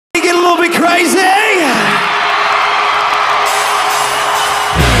be crazy!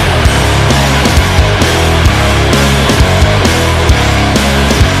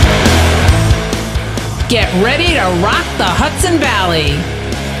 Get ready to rock the Hudson Valley.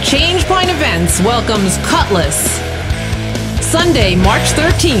 Changepoint Events welcomes Kutless. Sunday, March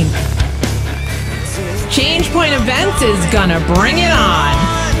 13th. Changepoint Events is gonna bring it on.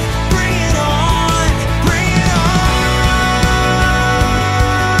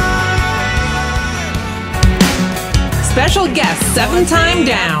 Special guest, 7-time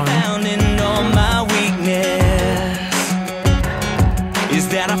down. Is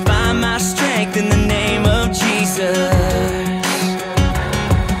that I find my strength in the name of Jesus.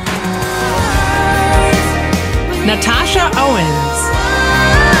 Natasha, Owens.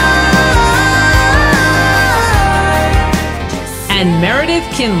 And Meredith,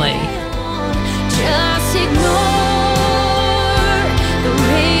 Kinleigh. Just ignore the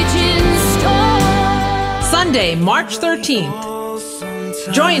raging storm. Sunday, March 13th.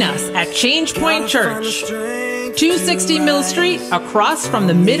 Join us at Changepoint Church, 260 Mill Street, across from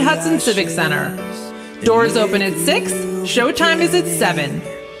the Mid-Hudson Civic Center. Doors open at 6, showtime is at 7.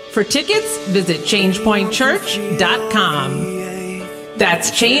 For tickets, visit changepointchurch.com.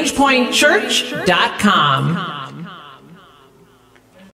 That's changepointchurch.com.